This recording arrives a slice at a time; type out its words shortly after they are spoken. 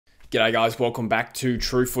G'day guys, welcome back to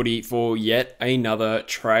True Footy for yet another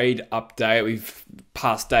trade update. We've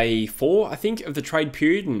passed day 4, I think, of the trade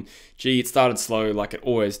period, and gee, it started slow like it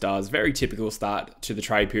always does. Very typical start to the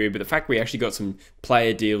trade period, but the fact we actually got some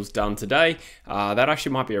player deals done today, that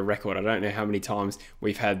actually might be a record. I don't know how many times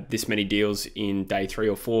we've had this many deals in day 3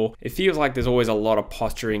 or 4. It feels like there's always a lot of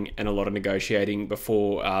posturing and a lot of negotiating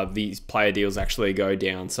before these player deals actually go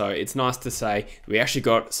down. So it's nice to say we actually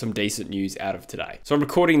got some decent news out of today. So I'm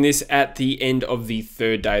recording this at the end of the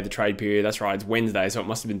 3rd day of the trade period. That's right, it's Wednesday, so it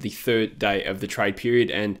must have been the 3rd day of the trade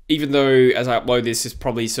period. And even though as I upload this, there's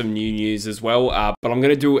probably some new news as well, but I'm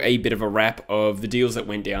going to do a bit of a wrap of the deals that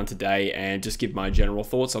went down today and just give my general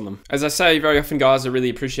thoughts on them. As I say very often, guys, I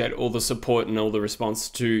really appreciate all the support and all the response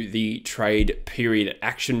to the trade period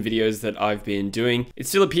action videos that I've been doing. It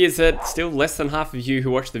still appears that still less than half of you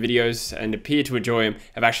who watch the videos and appear to enjoy them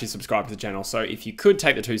have actually subscribed to the channel. So if you could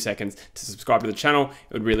take the 2 seconds to subscribe to the channel,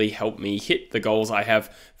 it would really help me hit the goals I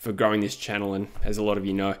have for growing this channel. And as a lot of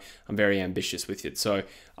you know, I'm very ambitious with it. So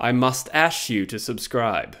I must ask you to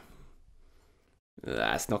subscribe.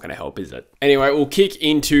 That's not going to help, is it? Anyway, we'll kick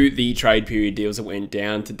into the trade period deals that went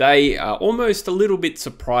down today. Almost a little bit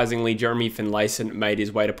surprisingly, Jeremy Finlayson made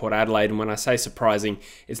his way to Port Adelaide. And when I say surprising,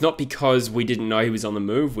 it's not because we didn't know he was on the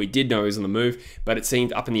move. We did know he was on the move, but it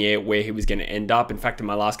seemed up in the air where he was going to end up. In fact, in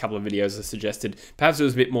my last couple of videos, I suggested perhaps it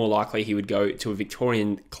was a bit more likely he would go to a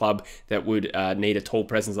Victorian club that would need a tall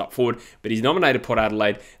presence up forward. But he's nominated Port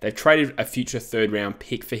Adelaide. They've traded a future 3rd round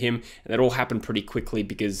pick for him. And that all happened pretty quickly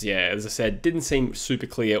because, yeah, as I said, didn't seem super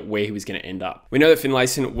clear where he was going to end up. We know that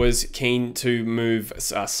Finlayson was keen to move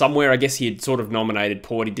somewhere. I guess he had sort of nominated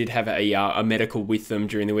Port. He did have a medical with them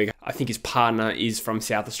during the week. I think his partner is from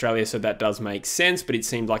South Australia, so that does make sense, but it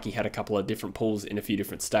seemed like he had a couple of different pools in a few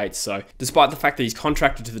different states. So despite the fact that he's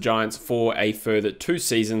contracted to the Giants for a further 2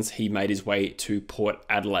 seasons, he made his way to Port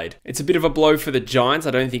Adelaide. It's a bit of a blow for the Giants.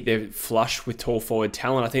 I don't think they're flush with tall forward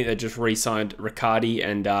talent. I think they just re-signed Riccardi,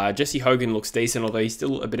 and Jesse Hogan looks decent, although he's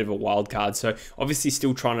still a bit of a wild card. So obviously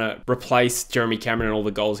still trying to replace Jeremy Cameron and all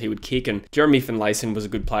the goals he would kick. And Jeremy Finlayson was a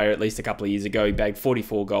good player at least a couple of years ago. He bagged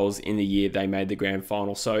 44 goals in the year they made the grand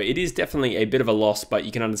final. So it is definitely a bit of a loss, but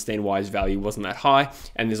you can understand why his value wasn't that high.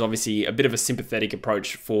 And there's obviously a bit of a sympathetic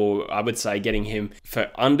approach for, I would say, getting him for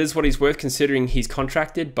unders what he's worth considering he's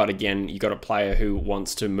contracted. But again, you got a player who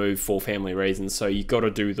wants to move for family reasons. So you got to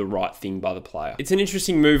do the right thing by the player. It's an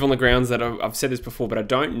interesting move on the grounds that I've said this before, but I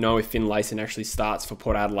don't know if Finlayson actually starts for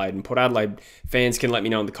Port Adelaide. And Port Adelaide fans can let me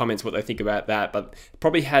know in the comments what they think about that, but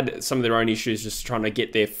probably had some of their own issues just trying to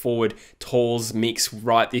get their forward talls mix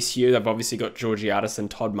right this year. They've obviously got Georgiadis and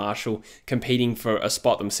Todd Marshall competing for a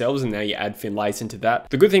spot themselves, and now you add Finlayson to that.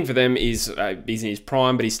 The good thing for them is he's in his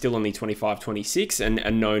prime, but he's still only 25, 26 and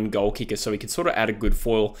a known goal kicker, so he could sort of add a good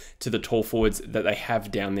foil to the tall forwards that they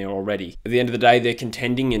have down there already. At the end of the day, they're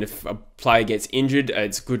contending, and if a player gets injured,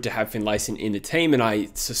 it's good to have Finlayson in the team, and I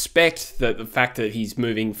suspect that the fact that he's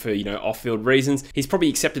moving for, you know, off-field reasons, he's probably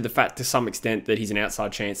accepted the fact to some extent that he's an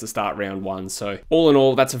outside chance to start round 1. So all in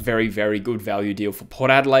all, that's a very, very good value deal for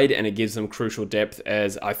Port Adelaide, and it gives them crucial depth,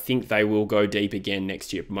 as I think they will go deep again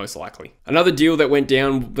next year, most likely. Another deal that went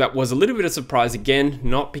down that was a little bit of a surprise again,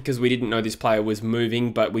 not because we didn't know this player was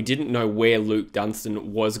moving, but we didn't know where Luke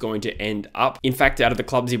Dunstan was going to end up. In fact, out of the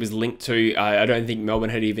clubs he was linked to, I don't think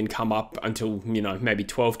Melbourne had even come up until, you know, maybe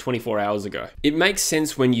 12, 24 hours ago. It makes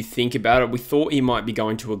sense when you think about it. We thought he might be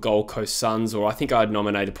going to a Gold Coast Suns, or I think I'd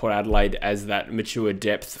nominated Port Adelaide as that mature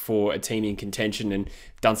depth for a team in contention, and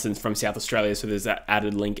Dunstan's from South Australia, so there's that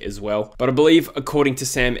added link as well. But I believe, according to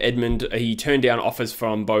Sam Edmund, he turned down offers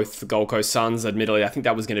from both the Gold Coast Suns. Admittedly, I think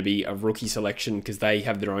that was going to be a rookie selection because they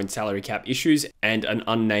have their own salary cap issues, and an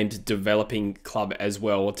unnamed developing club as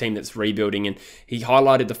well, a team that's rebuilding. And he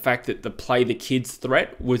highlighted the fact that the play the kids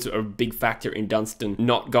threat was a big factor in Dunstan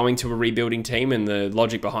not going to a rebuilding team. And the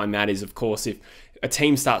logic behind that is, of course, if a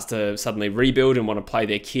team starts to suddenly rebuild and want to play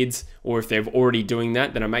their kids, or if they're already doing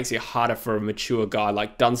that, then it makes it harder for a mature guy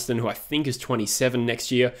like Dunstan, who I think is 27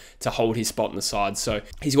 next year, to hold his spot in the side. So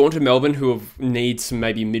he's gone to Melbourne, who needs some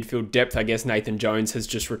maybe midfield depth. I guess Nathan Jones has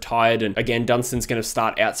just retired, and again, Dunstan's going to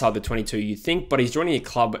start outside the 22, you think, but he's joining a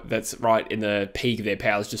club that's right in the peak of their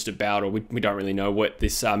powers just about, or we don't really know what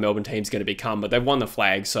this Melbourne team's going to become, but they've won the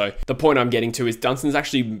flag. So the point I'm getting to is Dunstan's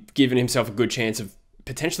actually given himself a good chance of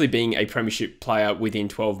potentially being a premiership player within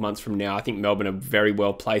 12 months from now. I think Melbourne are very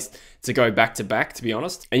well placed to go back to back, to be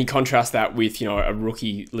honest. And you contrast that with, a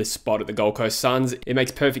rookie list spot at the Gold Coast Suns. It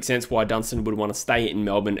makes perfect sense why Dunstan would want to stay in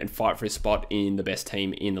Melbourne and fight for a spot in the best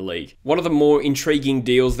team in the league. One of the more intriguing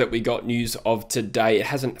deals that we got news of today, it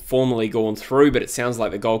hasn't formally gone through, but it sounds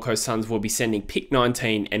like the Gold Coast Suns will be sending pick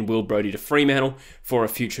 19 and Will Brodie to Fremantle for a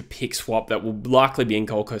future pick swap that will likely be in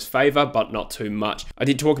Gold Coast favour, but not too much. I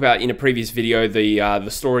did talk about in a previous video the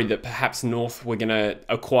story that perhaps North were going to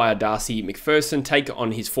acquire Darcy McPherson, take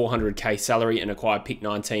on his 400k salary and acquire pick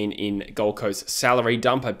 19 in Gold Coast salary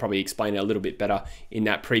dump. I'd probably explain it a little bit better in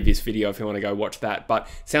that previous video if you want to go watch that, but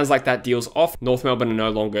sounds like that deal's off. North Melbourne are no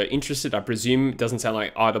longer interested, I presume. It doesn't sound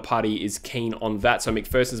like either party is keen on that, so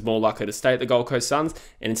McPherson's more likely to stay at the Gold Coast Suns,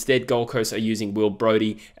 and instead Gold Coast are using Will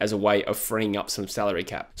Brodie as a way of freeing up some salary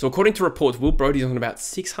cap. So according to reports, Will Brodie's on about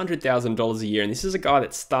 $600,000 a year, and this is a guy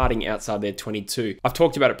that's starting outside their 22. I've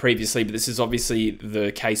talked about it previously, but this is obviously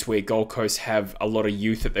the case where Gold Coast have a lot of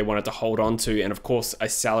youth that they wanted to hold on to, and of course a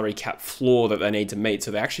salary cap floor that they need to meet,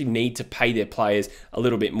 so they actually need to pay their players a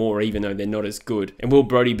little bit more even though they're not as good. And Will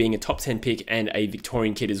Brodie being a top 10 pick and a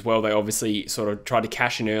Victorian kid as well, they obviously sort of tried to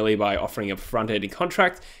cash in early by offering a front-ended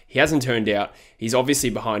contract. He hasn't turned out. He's obviously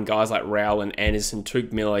behind guys like Rowell and Anderson,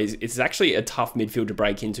 Touk Miller. It's actually a tough midfield to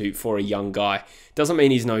break into for a young guy. Doesn't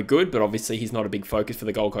mean he's no good, but obviously he's not a big focus for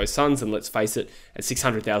the Gold Coast Suns, and let's face it, at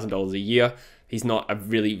 $600,000 a year, he's not a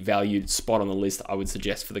really valued spot on the list, I would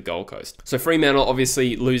suggest, for the Gold Coast. So Fremantle,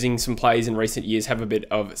 obviously losing some players in recent years, have a bit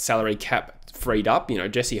of salary cap freed up.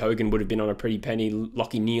 Jesse Hogan would have been on a pretty penny,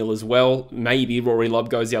 Lockie Neal as well. Maybe Rory Lobb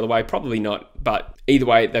goes the other way, probably not. But either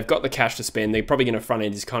way, they've got the cash to spend. They're probably going to front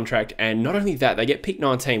end his contract. And not only that, they get pick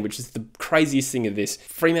 19, which is the craziest thing of this.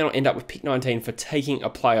 Fremantle end up with pick 19 for taking a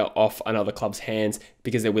player off another club's hands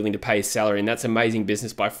because they're willing to pay his salary. And that's amazing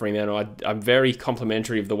business by Fremantle. I'm very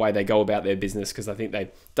complimentary of the way they go about their business because I think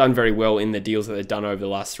they've done very well in the deals that they've done over the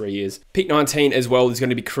last 3 years. Pick 19 as well is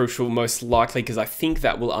going to be crucial, most likely, because I think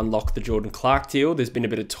that will unlock the Jordan Clark deal. There's been a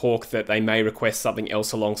bit of talk that they may request something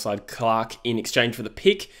else alongside Clark in exchange for the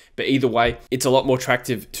pick. But either way, it's a lot more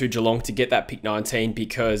attractive to Geelong to get that pick 19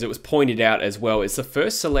 because it was pointed out as well, it's the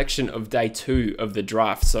first selection of day 2 of the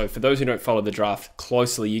draft. So for those who don't follow the draft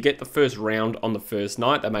closely, you get the first round on the first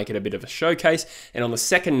night. They make it a bit of a showcase. And on the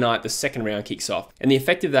second night, the second round kicks off. And the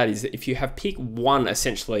effect of that is that if you have pick 1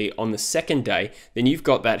 essentially on the second day, then you've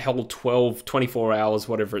got that whole 12, 24 hours,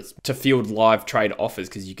 whatever it's, to field live trade offers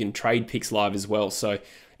because you can trade picks live as well. So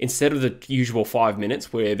instead of the usual 5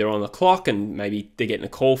 minutes where they're on the clock and maybe they're getting a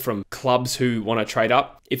call from clubs who want to trade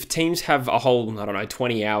up, if teams have a whole,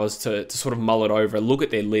 20 hours to sort of mull it over, look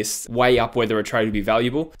at their lists, weigh up whether a trade would be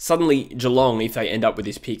valuable, suddenly Geelong, if they end up with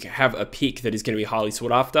this pick, have a pick that is going to be highly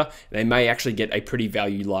sought after. They may actually get a pretty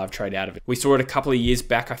valued live trade out of it. We saw it a couple of years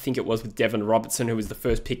back, I think it was with Devon Robertson, who was the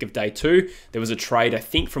first pick of day 2. There was a trade, I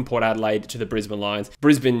think, from Port Adelaide to the Brisbane Lions.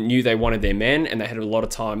 Brisbane knew they wanted their man and they had a lot of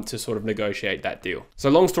time to sort of negotiate that deal. So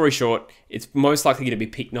long story short, it's most likely going to be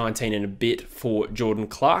pick 19 and a bit for Jordan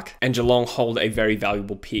Clark, and Geelong hold a very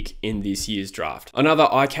valuable pick in this year's draft. Another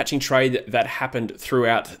eye-catching trade that happened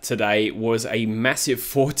throughout today was a massive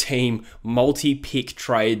 4-team multi-pick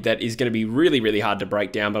trade that is going to be really, really hard to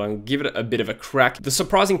break down, but I'm going to give it a bit of a crack. The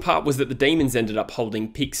surprising part was that the Demons ended up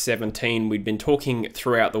holding pick 17. We'd been talking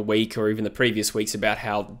throughout the week or even the previous weeks about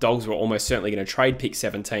how Dogs were almost certainly going to trade pick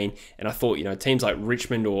 17, and I thought, teams like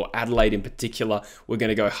Richmond or Adelaide in particular were going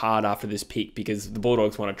to go hard after this pick because the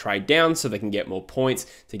Bulldogs want to trade down so they can get more points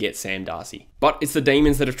to get Sam Darcy. But it's the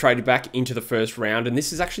Demons that have traded back into the first round, and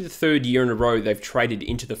this is actually the third year in a row they've traded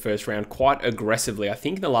into the first round quite aggressively. I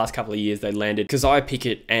think in the last couple of years they landed Keziah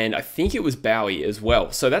Pickett and I think it was Bowie as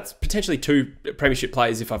well. So that's potentially 2 premiership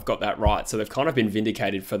players if I've got that right. So they've kind of been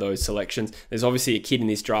vindicated for those selections. There's obviously a kid in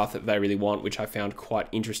this draft that they really want, which I found quite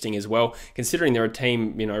interesting as well. Considering they're a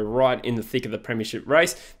team, right in the thick of the premiership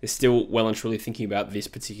race, they're still well and truly thinking about this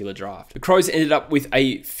particular draft. The Crows ended up with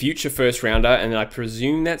a future first rounder, and I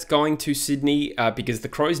presume that's going to Sydney because the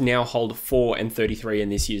Crows now hold 4 and 33 in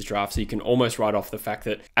this year's draft, so you can almost write off the fact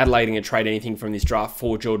that Adelaide are going to trade anything from this draft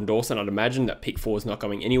for Jordan Dawson. I'd imagine that pick 4 is not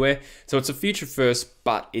going anywhere. So it's a future first,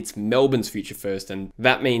 but it's Melbourne's future first, and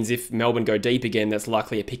that means if Melbourne go deep again, that's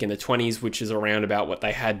likely a pick in the 20s, which is around about what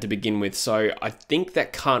they had to begin with. So I think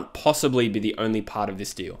that can't possibly be the only part of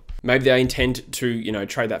this deal. Maybe they intend to,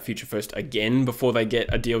 trade that future first again before they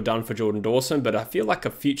get a deal done for Jordan Dawson, but I feel like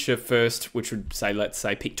a future first, which would say, let's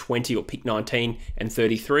say pick 20 or pick 19 and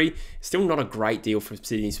 33, still not a great deal from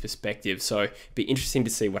Sydney's perspective, so it'd be interesting to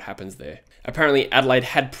see what happens there. Apparently, Adelaide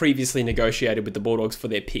had previously negotiated with the Bulldogs for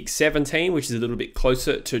their pick 17, which is a little bit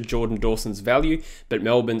closer to Jordan Dawson's value, but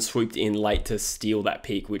Melbourne swooped in late to steal that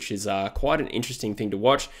pick, which is quite an interesting thing to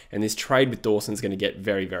watch, and this trade with Dawson is going to get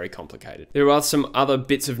very, very complicated. There are some other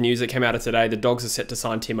bits of news that came out of today. The Dogs are set to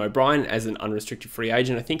sign Tim O'Brien as an unrestricted free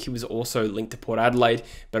agent. I think he was also linked to Port Adelaide,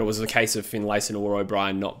 but it was a case of Finlayson or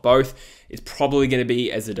O'Brien, not both. It's probably going to be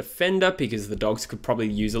as a defender because the Dogs could probably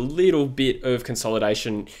use a little bit of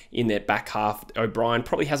consolidation in their back half. O'Brien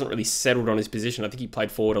probably hasn't really settled on his position. I think he played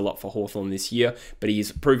forward a lot for Hawthorn this year, but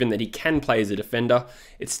he's proven that he can play as a defender.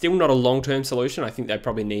 It's still not a long-term solution. I think they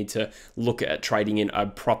probably need to look at trading in a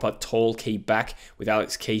proper tall key back with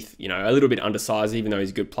Alex Keith, you know, a little bit undersized, even though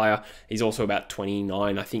he's a good player. He's also about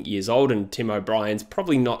 29, I think, years old, and Tim O'Brien's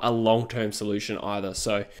probably not a long-term solution either.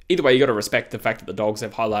 So either way, you got to respect the fact that the Dogs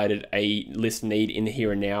have highlighted a list need in the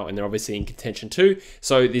here and now, and they're obviously in contention too.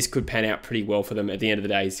 So this could pan out pretty well for them. At the end of the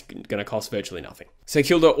day, it's going to cost virtually nothing. St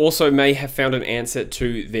Kilda also may have found an answer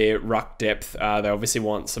to their ruck depth. They obviously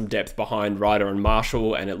want some depth behind Ryder and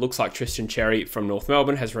Marshall, and it looks like Tristan Cherry from North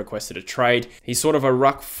Melbourne has requested a trade. He's sort of a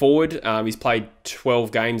ruck forward. He's played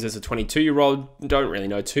 12 games as a 22-year-old. Don't really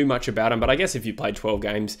know too much about him, but I guess if you played 12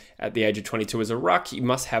 games at the age of 22 as a ruck, you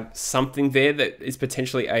must have something there that is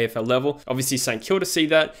potentially AFL level. Obviously, St Kilda see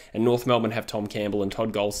that, and North Melbourne have Tom Campbell and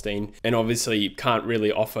Todd Goldstein, and obviously can't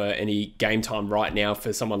really offer any game time right now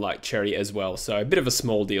for someone like Cherry as well. So a bit of a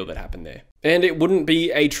small deal that happened there. And it wouldn't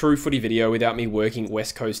be a True Footy video without me working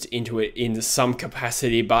West Coast into it in some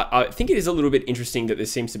capacity, but I think it is a little bit interesting that there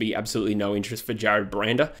seems to be absolutely no interest for Jared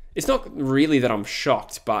Brander. It's not really that I'm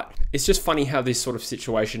shocked, but it's just funny how this sort of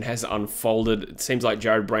situation has unfolded. It seems like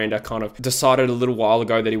Jared Brander kind of decided a little while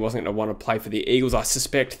ago that he wasn't going to want to play for the Eagles. I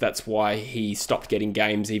suspect that's why he stopped getting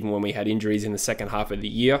games even when we had injuries in the second half of the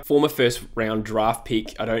year. Former first round draft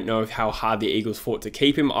pick. I don't know how hard the Eagles fought to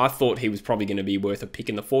keep him. I thought he was probably going to be worth a pick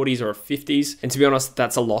in the 40s or a 50s. And to be honest,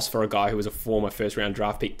 that's a loss for a guy who was a former first round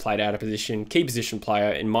draft pick, played out of position, key position player,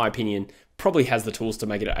 in my opinion, probably has the tools to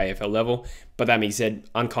make it at AFL level. But that being said,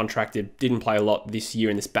 uncontracted, didn't play a lot this year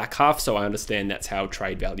in this back half, so I understand that's how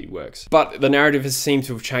trade value works. But the narrative has seemed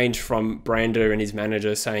to have changed from Brander and his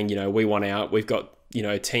manager saying, you know, we want out, we've got, you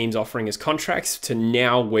know, teams offering us contracts, to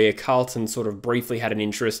now where Carlton sort of briefly had an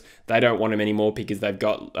interest. They don't want him anymore because they've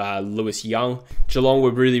got Lewis Young. Geelong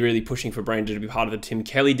were really pushing for Brander to be part of the Tim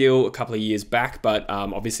Kelly deal a couple of years back, but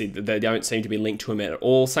obviously they don't seem to be linked to him at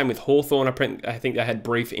all. Same with Hawthorn. I think they had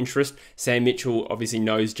brief interest. Sam Mitchell obviously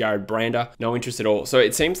knows Jared Brander. No interest at all. So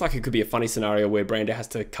it seems like it could be a funny scenario where Brander has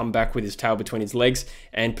to come back with his tail between his legs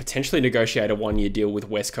and potentially negotiate a one-year deal with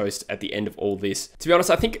West Coast at the end of all this. To be honest,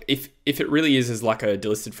 I think if it really is as like a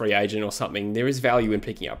delisted free agent or something, there is value in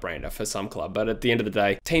picking up Brander for some club. But at the end of the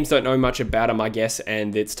day, teams don't know much about him, I guess,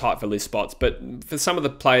 and it's tight for list spots. But for some of the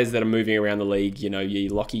players that are moving around the league, you know,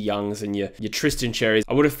 your Lockie Youngs and your Tristan Cherries,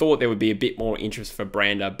 I would have thought there would be a bit more interest for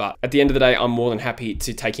Brander. But at the end of the day, I'm more than happy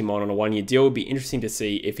to take him on a one-year deal. It'd be interesting to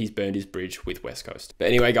see if he's burned his bridge with West Coast. But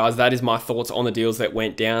anyway, guys, that is my thoughts on the deals that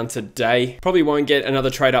went down today. Probably won't get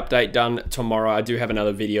another trade update done tomorrow. I do have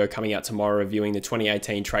another video coming out tomorrow reviewing the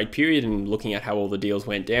 2018 trade period and looking at how all the deals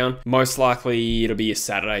went down. Most likely it'll be a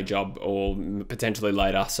Saturday job or potentially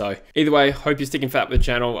later. So either way, hope you're sticking fat with the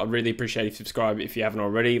channel. I'd really appreciate if you subscribe if you haven't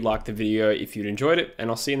already. Like the video if you'd enjoyed it, and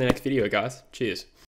I'll see you in the next video, guys. Cheers.